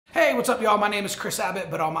Hey, what's up y'all? My name is Chris Abbott,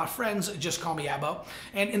 but all my friends just call me Abbo.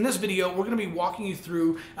 And in this video, we're gonna be walking you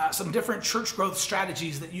through some different church growth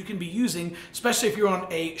strategies that you can be using, especially if you're on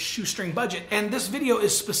a shoestring budget. And this video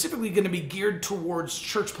is specifically gonna be geared towards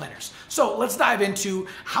church planners. So let's dive into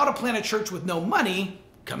how to plan a church with no money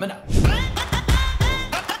coming up.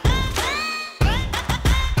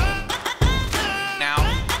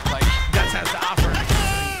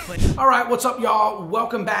 All right, what's up y'all?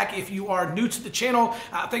 Welcome back. If you are new to the channel,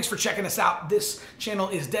 thanks for checking us out. This channel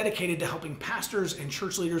is dedicated to helping pastors and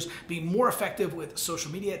church leaders be more effective with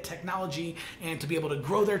social media, technology, and to be able to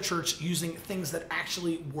grow their church using things that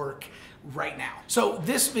actually work right now. So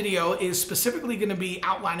this video is specifically going to be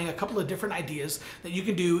outlining a couple of different ideas that you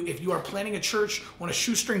can do if you are planning a church on a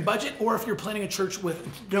shoestring budget, or if you're planning a church with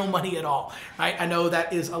no money at all, right? I know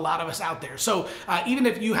that is a lot of us out there. So even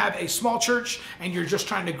if you have a small church and you're just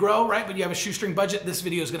trying to grow, right, but you have a shoestring budget, this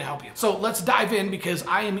video is going to help you. So let's dive in, because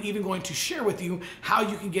I am even going to share with you how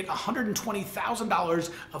you can get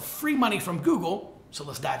 $120,000 of free money from Google. So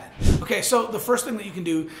let's dive in. Okay, so the first thing that you can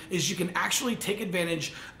do is you can actually take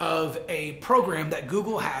advantage of a program that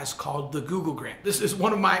Google has called the Google Grant. This is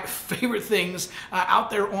one of my favorite things out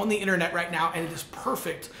there on the internet right now, and it is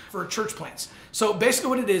perfect for church plants. So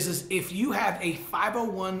basically what it is if you have a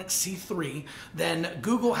 501c3, then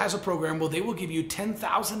Google has a program where they will give you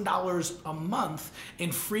 $10,000 a month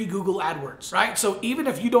in free Google AdWords, right? So even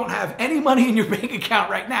if you don't have any money in your bank account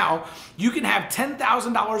right now, you can have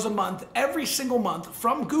 $10,000 a month every single month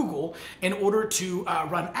from Google in order to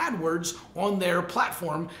run AdWords on their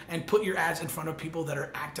platform and put your ads in front of people that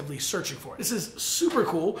are actively searching for it. This is super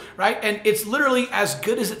cool, right? And it's literally as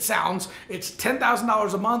good as it sounds. It's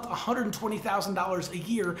 $10,000 a month, $120,000 a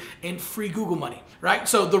year in free Google money, right?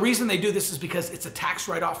 So the reason they do this is because it's a tax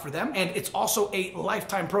write-off for them, and it's also a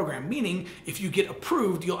lifetime program, meaning if you get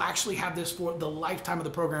approved, you'll actually have this for the lifetime of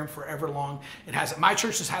the program, forever long. It has it. My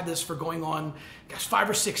church has had this for going on, gosh,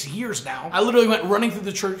 5 or 6 years now. I literally went running through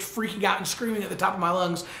the church, freaking out and screaming at the top of my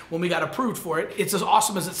lungs when we got approved for it. It's as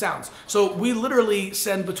awesome as it sounds. So we literally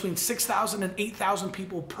send between 6,000 and 8,000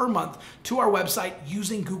 people per month to our website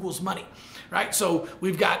using Google's money. Right? So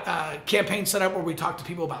we've got campaigns set up where we talk to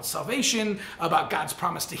people about salvation, about God's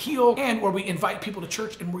promise to heal, and where we invite people to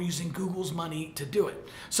church, and we're using Google's money to do it.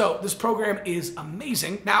 So this program is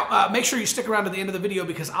amazing. Now, make sure you stick around to the end of the video,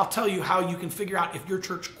 because I'll tell you how you can figure out if your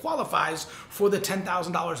church qualifies for the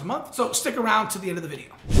 $10,000 a month. So stick around to the end of the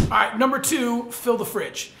video. All right, number 2, fill the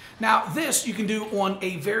fridge. Now this you can do on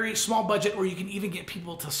a very small budget, or you can even get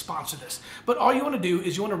people to sponsor this. But all you want to do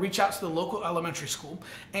is you want to reach out to the local elementary school,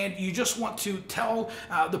 and you just want to tell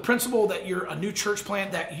the principal that you're a new church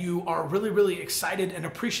plant, that you are really, really excited and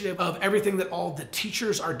appreciative of everything that all the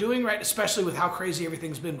teachers are doing, right? Especially with how crazy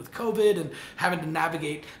everything's been with COVID and having to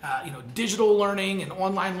navigate digital learning and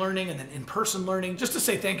online learning and then in-person learning. Just to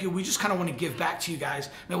say thank you, we just kind of want to give back to you guys.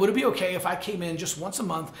 Now, would it be okay if I came in just once a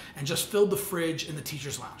month and just filled the fridge in the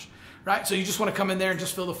teacher's lounge? Right? So you just want to come in there and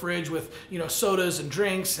just fill the fridge with, sodas and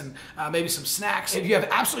drinks and maybe some snacks. If you have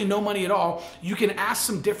absolutely no money at all, you can ask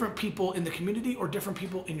some different people in the community or different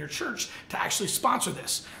people in your church to actually sponsor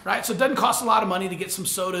this, right? So it doesn't cost a lot of money to get some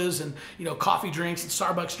sodas and, coffee drinks and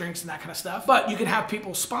Starbucks drinks and that kind of stuff. But you can have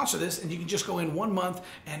people sponsor this, and you can just go in 1 month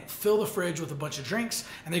and fill the fridge with a bunch of drinks.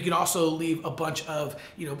 And then you can also leave a bunch of,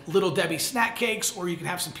 Little Debbie snack cakes, or you can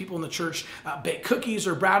have some people in the church bake cookies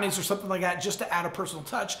or brownies or something like that, just to add a personal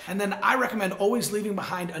touch. And then I recommend always leaving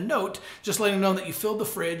behind a note, just letting them know that you filled the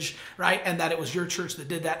fridge, right? And that it was your church that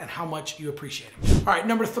did that, and how much you appreciate it. All right,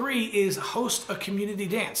 number 3 is host a community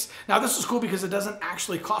dance. Now this is cool because it doesn't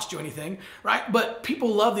actually cost you anything, right? But people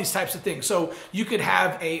love these types of things. So you could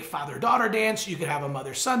have a father-daughter dance, you could have a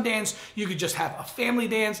mother-son dance, you could just have a family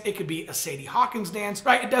dance, it could be a Sadie Hawkins dance,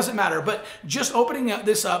 right? It doesn't matter, but just opening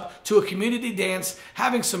this up to a community dance,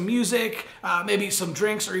 having some music, maybe some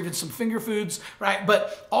drinks or even some finger foods, right?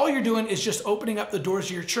 But all you're doing is just opening up the doors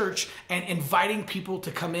of your church and inviting people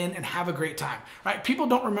to come in and have a great time, right? People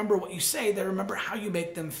don't remember what you say, they remember how you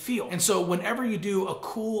make them feel. And so whenever you do a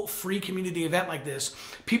cool free community event like this,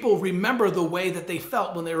 people remember the way that they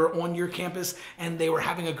felt when they were on your campus and they were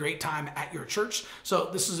having a great time at your church.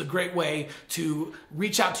 So this is a great way to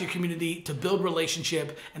reach out to your community, to build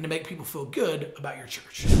relationship, and to make people feel good about your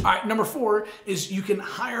church. All right, number 4 is you can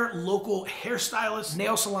hire local hairstylists,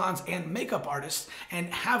 nail salons, and makeup artists,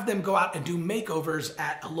 and have them go out and do makeovers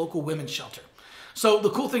at a local women's shelter. So the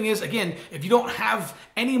cool thing is, again, if you don't have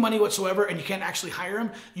any money whatsoever and you can't actually hire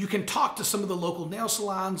them, you can talk to some of the local nail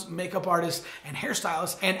salons, makeup artists, and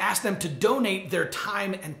hairstylists and ask them to donate their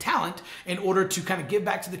time and talent in order to kind of give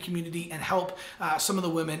back to the community and help some of the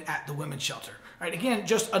women at the women's shelter. right? Again,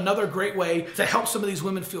 just another great way to help some of these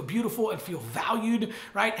women feel beautiful and feel valued,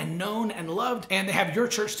 right? And known and loved, and they have your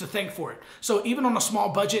church to thank for it. So even on a small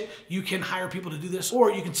budget, you can hire people to do this,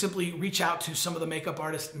 or you can simply reach out to some of the makeup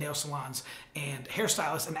artists, nail salons, and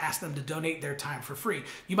hairstylists and ask them to donate their time for free.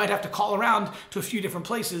 You might have to call around to a few different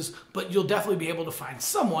places, but you'll definitely be able to find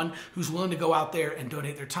someone who's willing to go out there and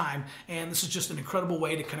donate their time. And this is just an incredible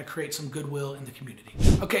way to kind of create some goodwill in the community.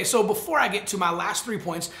 Okay, so before I get to my last 3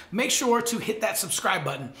 points, make sure to hit that subscribe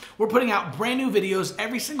button. We're putting out brand new videos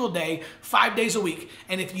every single day, 5 days a week.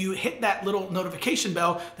 And if you hit that little notification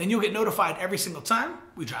bell, then you'll get notified every single time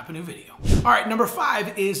we drop a new video. All right, number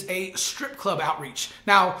 5 is a strip club outreach.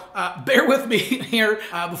 Now, bear with me here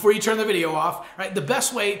before you turn the video off, right? The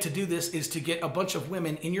best way to do this is to get a bunch of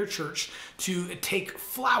women in your church to take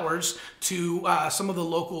flowers to some of the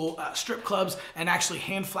local strip clubs and actually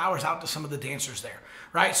hand flowers out to some of the dancers there.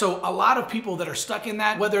 Right? So a lot of people that are stuck in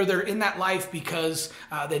that, whether they're in that life because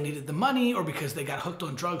they needed the money or because they got hooked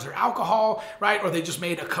on drugs or alcohol, right? Or they just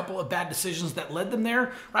made a couple of bad decisions that led them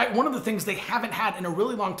there, right? One of the things they haven't had in a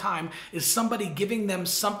really long time is somebody giving them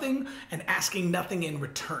something and asking nothing in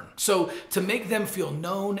return. So to make them feel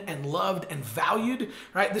known and loved and valued,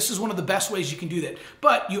 right? This is one of the best ways you can do that.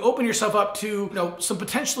 But you open yourself up to, you know, some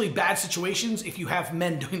potentially bad situations if you have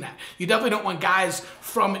men doing that. You definitely don't want guys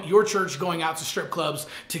from your church going out to strip clubs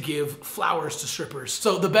to give flowers to strippers.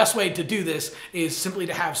 So the best way to do this is simply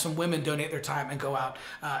to have some women donate their time and go out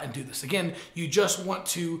and do this. Again, you just want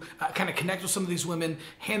to kind of connect with some of these women,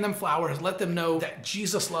 hand them flowers, let them know that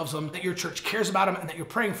Jesus loves them, that your church cares about them, and that you're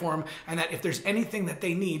praying for them, and that if there's anything that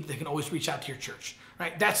they need, they can always reach out to your church.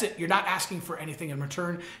 Right? That's it. You're not asking for anything in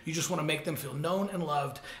return. You just want to make them feel known and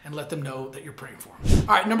loved and let them know that you're praying for them.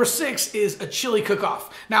 All right, number 6 is a chili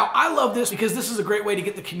cook-off. Now, I love this because this is a great way to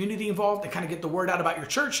get the community involved and kind of get the word out about your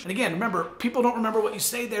church. And again, remember, people don't remember what you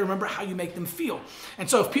say, they remember how you make them feel. And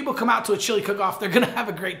so if people come out to a chili cook-off, they're going to have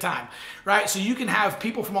a great time, right? So you can have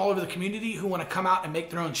people from all over the community who want to come out and make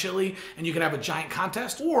their own chili, and you can have a giant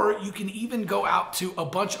contest, or you can even go out to a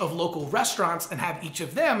bunch of local restaurants and have each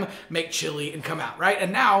of them make chili and come out, right?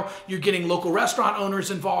 And now you're getting local restaurant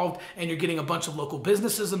owners involved, and you're getting a bunch of local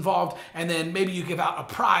businesses involved, and then maybe you give out a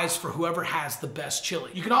prize for whoever has the best chili.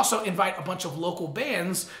 You can also invite a bunch of local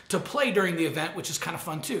bands to play during the event, which is kind of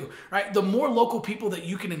fun too, right? The more local people that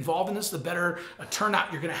you can involve in this, the better a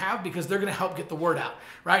turnout you're gonna have, because they're gonna help get the word out,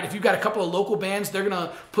 right? If you've got a couple of local bands, they're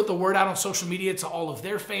gonna put the word out on social media to all of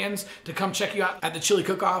their fans to come check you out at the chili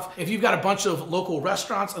cook-off. If you've got a bunch of local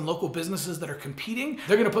restaurants and local businesses that are competing,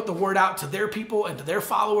 they're gonna put the word out to their people and to their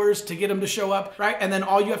followers to get them to show up, right? And then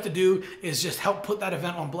all you have to do is just help put that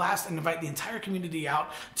event on blast and invite the entire community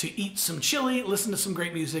out to eat some chili, listen to some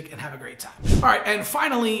great music, and have a great time. All right, and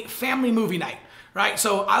finally, family movie night. Right?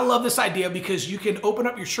 So I love this idea because you can open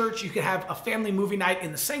up your church, you can have a family movie night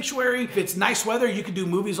in the sanctuary. If it's nice weather, you can do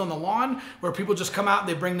movies on the lawn where people just come out and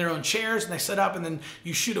they bring their own chairs and they set up, and then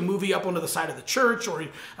you shoot a movie up onto the side of the church, or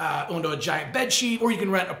onto a giant bed sheet, or you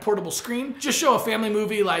can rent a portable screen. Just show a family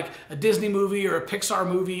movie like a Disney movie or a Pixar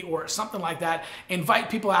movie or something like that. Invite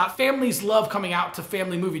people out. Families love coming out to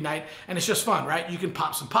family movie night, and it's just fun, right? You can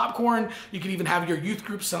pop some popcorn. You can even have your youth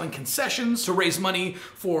group selling concessions to raise money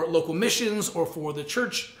for local missions or for the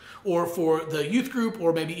church or for the youth group,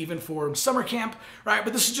 or maybe even for summer camp, right?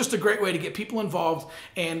 But this is just a great way to get people involved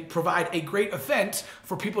and provide a great event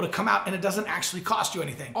for people to come out, and it doesn't actually cost you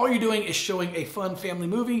anything. All you're doing is showing a fun family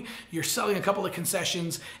movie, you're selling a couple of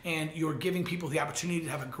concessions, and you're giving people the opportunity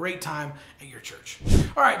to have a great time at your church.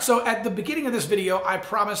 All right, so at the beginning of this video, I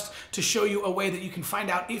promised to show you a way that you can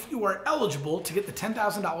find out if you are eligible to get the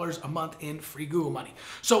 $10,000 a month in free Google money.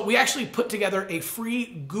 So we actually put together a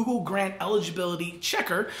free Google grant eligibility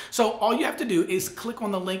checker. So all you have to do is click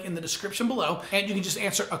on the link in the description below, and you can just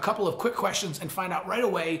answer a couple of quick questions and find out right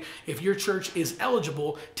away if your church is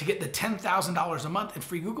eligible to get the $10,000 a month in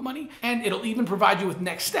free Google money, and it'll even provide you with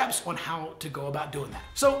next steps on how to go about doing that.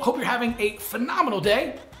 So hope you're having a phenomenal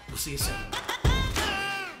day. We'll see you soon.